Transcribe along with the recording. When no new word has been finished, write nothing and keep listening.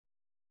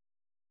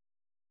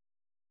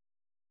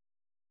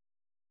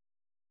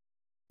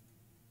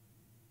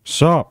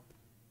Sup,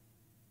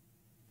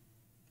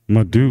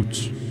 my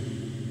dudes?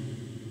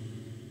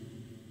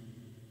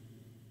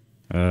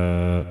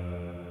 Yeah,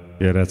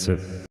 that's it.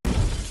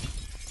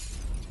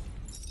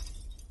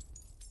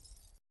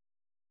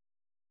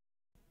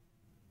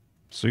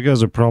 So you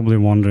guys are probably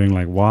wondering,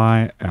 like,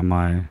 why am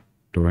I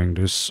doing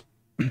this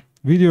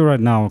video right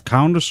now?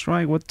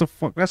 Counter-Strike? What the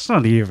fuck? That's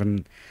not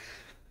even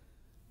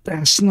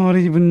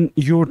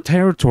your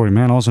territory,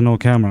 man. Also, no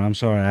camera. I'm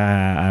sorry,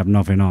 I have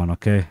nothing on,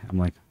 okay? I'm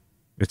like,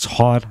 it's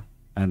hot,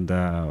 and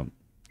I'm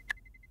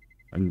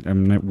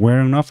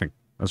wearing nothing.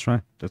 That's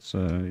right. That's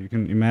you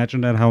can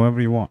imagine that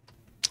however you want.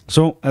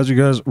 So, as you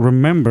guys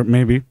remember,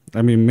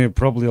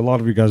 probably a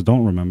lot of you guys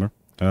don't remember.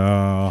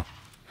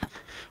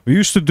 We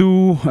used to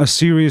do a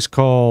series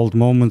called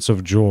Moments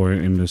of Joy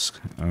in this,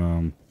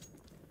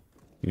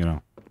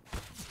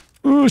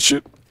 oh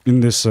shit, in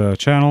this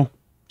channel,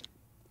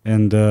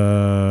 and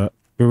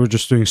we were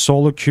just doing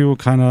solo queue,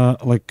 kind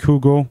of like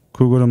Kugo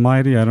the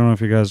Mighty. I don't know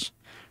if you guys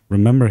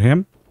remember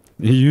him.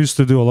 He used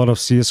to do a lot of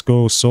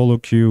CSGO solo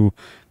queue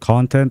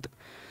content.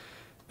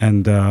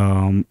 And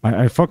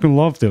I fucking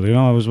loved it, you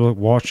know. I was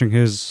watching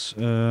his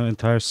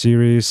entire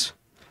series,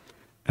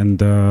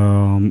 and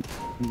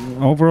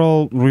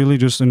overall really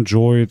just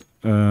enjoyed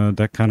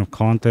that kind of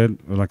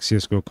content, like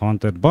CSGO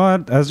content.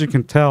 But as you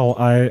can tell,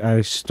 I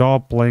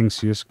stopped playing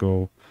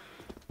CSGO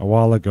a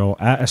while ago,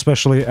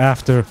 especially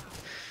after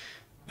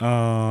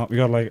we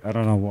got, like, I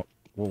don't know,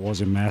 what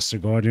was it, Master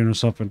Guardian or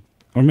something,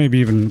 or maybe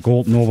even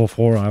Gold Nova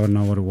 4. I don't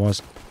know what it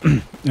was.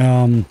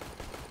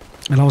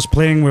 And I was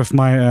playing with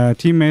my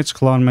teammates,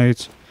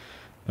 clanmates,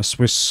 a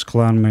Swiss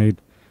clanmate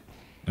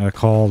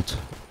called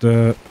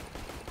the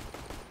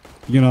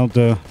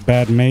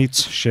bad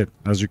mates. Shit,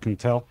 as you can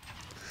tell.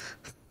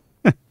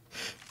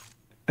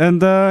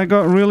 And I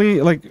got really,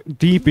 like,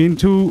 deep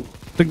into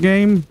the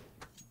game,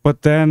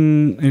 but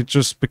then it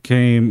just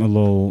became a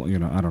little,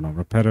 I don't know,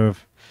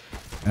 repetitive.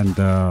 And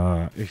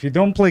if you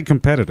don't play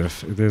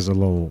competitive, it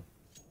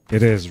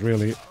is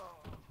really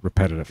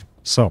repetitive.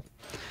 So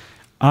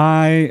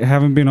I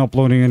haven't been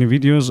uploading any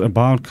videos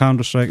about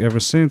Counter-Strike ever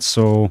since,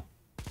 so,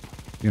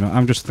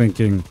 I'm just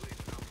thinking,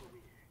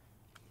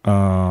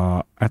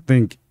 I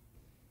think,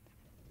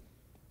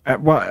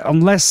 well,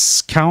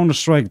 unless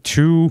Counter-Strike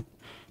 2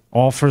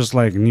 offers,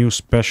 like, new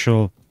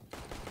special,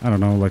 I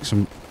don't know, like,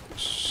 some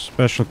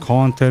special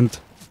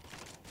content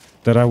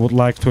that I would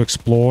like to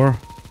explore,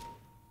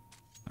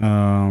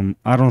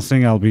 I don't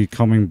think I'll be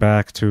coming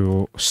back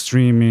to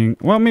streaming.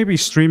 Well, maybe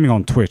streaming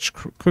on Twitch.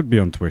 Could be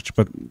on Twitch,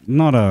 but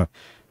not a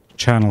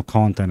channel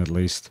content, at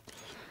least.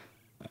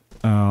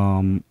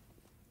 I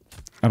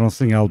don't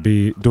think I'll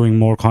be doing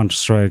more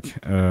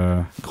Counter-Strike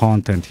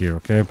content here,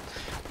 okay?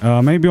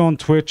 Maybe on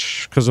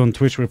Twitch, because on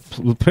Twitch we're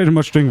pretty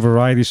much doing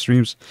variety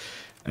streams.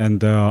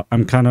 And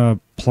I'm kind of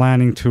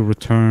planning to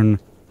return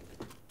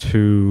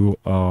to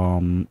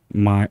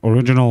my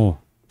original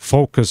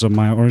focus of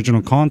my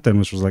original content,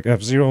 which was like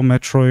F-Zero,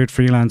 Metroid,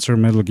 Freelancer,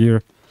 Metal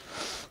Gear,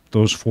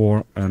 those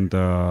four, and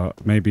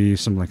maybe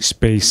some, like,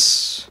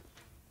 space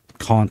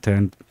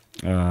content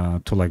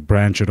to, like,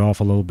 branch it off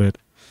a little bit.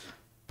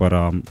 But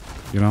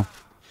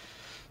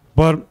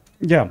but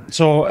yeah,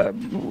 so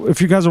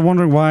if you guys are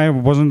wondering why I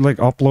wasn't, like,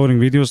 uploading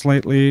videos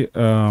lately,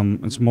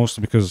 it's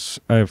mostly because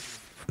I've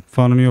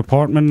found a new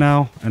apartment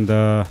now, and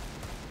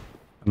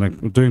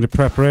like, doing the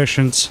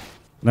preparations.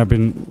 And I've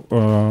been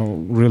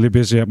really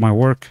busy at my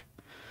work,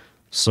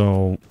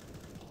 so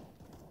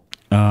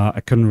I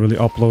couldn't really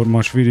upload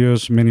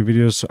many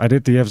videos. I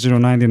did the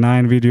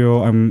F099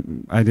 video.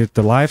 I did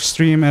the live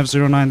stream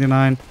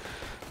F099,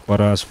 but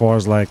as far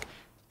as, like,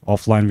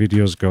 offline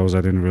videos goes,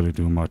 I didn't really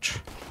do much.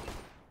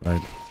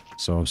 Right,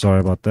 so sorry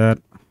about that.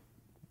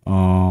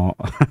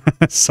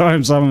 Sorry,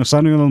 I'm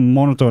sounding a little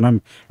monotone.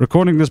 I'm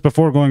recording this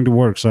before going to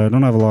work, so I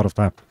don't have a lot of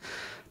time.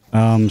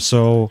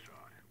 So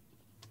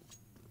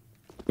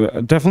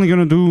definitely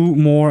gonna do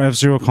more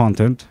F-Zero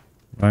content,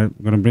 right? I'm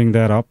gonna bring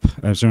that up.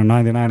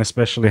 F099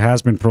 especially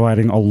has been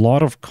providing a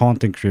lot of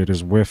content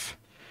creators with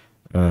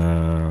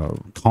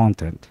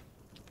content,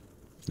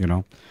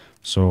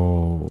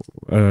 so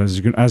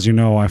as you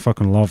know, I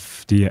fucking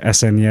love the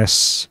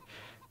SNES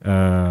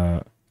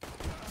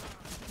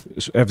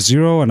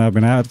F-Zero, and I've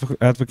been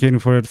advocating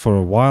for it for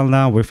a while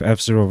now with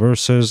F-Zero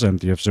Versus and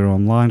the F-Zero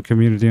Online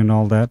community and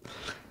all that.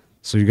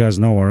 So you guys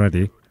know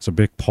already, it's a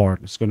big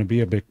part. It's going to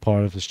be a big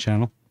part of this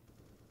channel.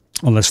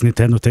 Unless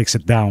Nintendo takes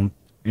it down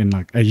in,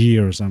 like, a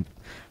year or something.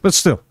 But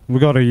still, we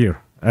got a year.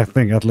 I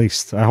think, at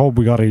least. I hope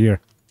we got a year.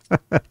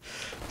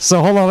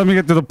 So hold on, let me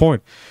get to the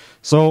point.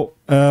 So,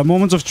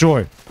 Moments of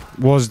Joy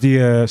was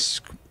the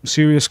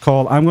series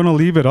called. I'm going to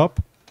leave it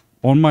up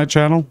on my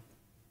channel.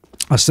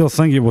 I still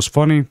think it was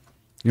funny.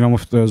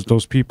 With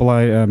those people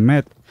I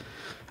met.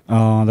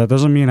 That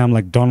doesn't mean I'm,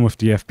 like, done with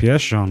the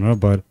FPS genre,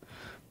 but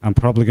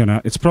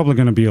it's probably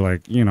gonna be,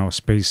 like,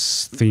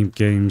 space-themed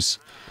games.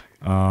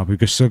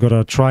 We still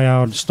gotta try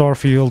out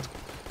Starfield,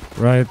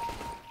 right?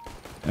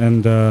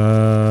 And,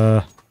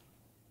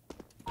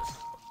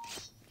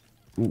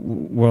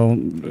 well,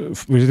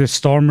 we did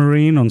Star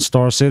Marine on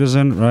Star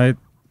Citizen, right?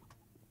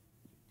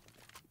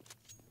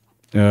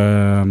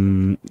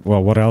 Well,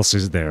 what else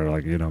is there?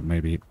 Like, you know,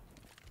 maybe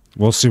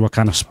we'll see what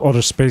kind of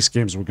other space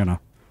games we're gonna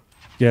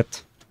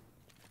get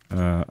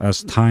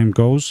as time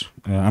goes.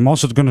 I'm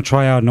also gonna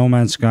try out No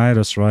Man's Sky.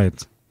 That's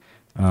right.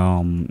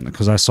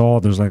 Because I saw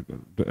there's like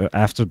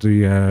after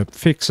the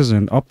fixes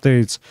and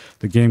updates,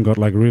 the game got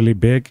like really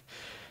big,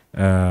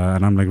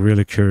 and I'm like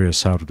really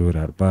curious how to do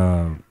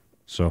that.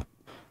 So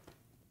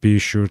be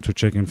sure to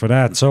check in for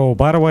that. So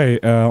by the way,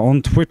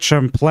 on Twitch,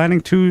 I'm planning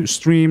to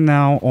stream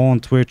now on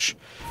Twitch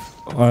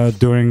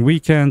during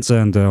weekends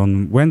and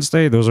on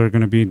Wednesday. Those are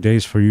going to be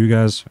days for you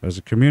guys as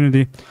a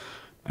community,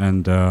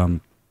 and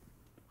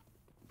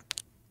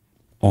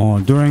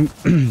during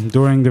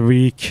during the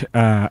week,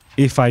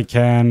 if I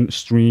can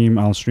stream,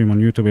 I'll stream on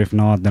YouTube. If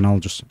not, then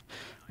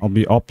I'll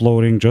be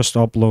uploading, just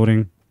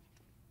uploading.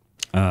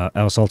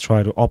 Else I'll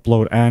try to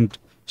upload and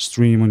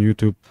stream on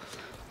YouTube.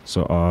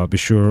 So be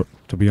sure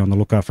to be on the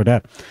lookout for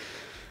that.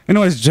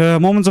 Anyways,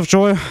 Moments of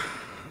Joy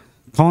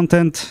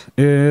content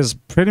is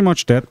pretty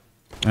much dead.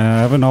 I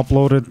haven't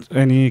uploaded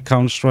any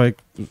Counter-Strike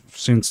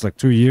since like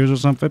 2 years or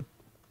something.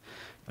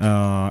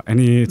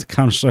 Any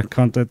Counter-Strike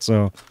content,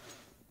 so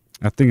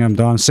I think I'm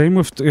done. Same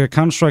with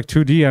Counter-Strike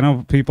 2D. I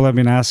know people have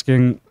been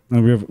asking,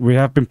 and we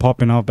have been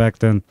popping up back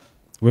then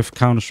with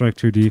Counter-Strike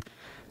 2D.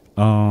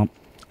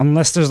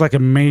 Unless there's like a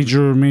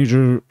major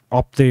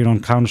update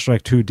on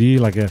Counter-Strike 2D,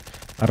 like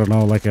I don't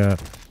know, like a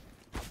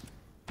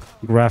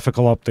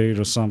graphical update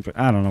or something.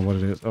 I don't know what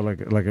it is, or like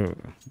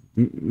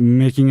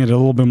making it a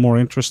little bit more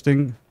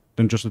interesting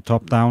than just a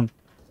top-down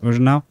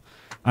version. Now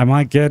I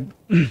might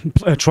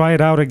try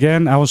it out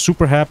again. I was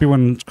super happy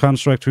when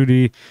Counter-Strike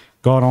 2D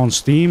got on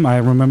Steam. I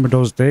remember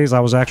those days. I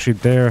was actually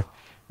there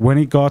when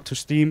it got to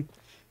Steam,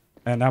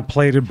 and I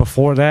played it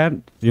before that,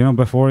 you know,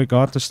 before it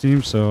got to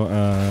Steam.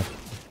 So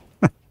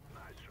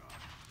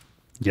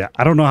yeah,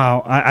 I don't know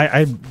how.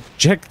 I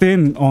checked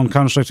in on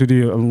Counter-Strike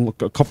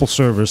 2D, a couple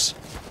servers,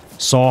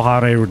 saw how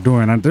they were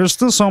doing, and there's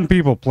still some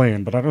people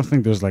playing, but I don't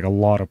think there's like a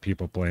lot of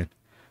people playing.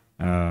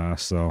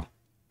 So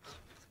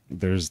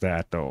there's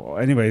that, though.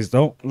 Anyways,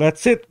 though,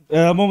 that's it.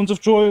 Moments of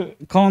Joy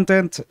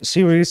content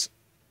series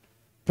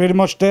pretty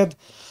much dead.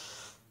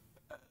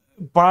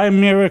 By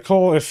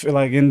miracle, if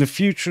like in the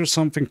future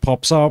something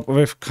pops up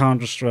with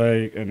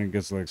Counter-Strike and it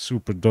gets like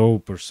super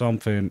dope or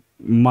something,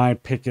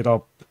 might pick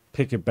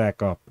it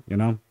back up, you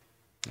know.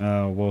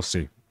 We'll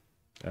see.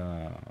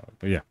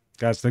 But yeah,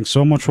 guys, thanks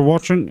so much for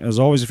watching. As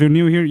always, if you're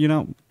new here, you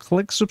know,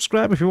 click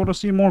subscribe if you want to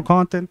see more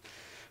content.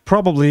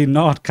 Probably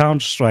not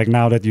Counter-Strike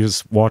now that you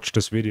watched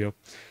this video,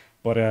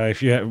 but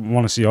if you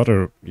want to see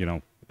other, you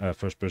know,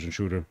 first-person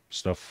shooter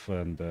stuff,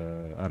 and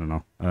I don't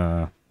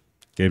know,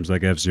 games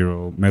like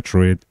F-Zero,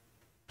 Metroid,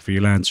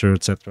 Freelancer,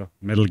 etc.,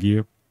 Metal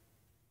Gear,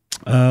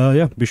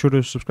 yeah, be sure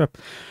to subscribe.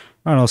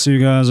 All right, I'll see you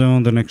guys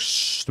on the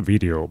next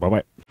video. Bye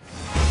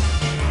bye.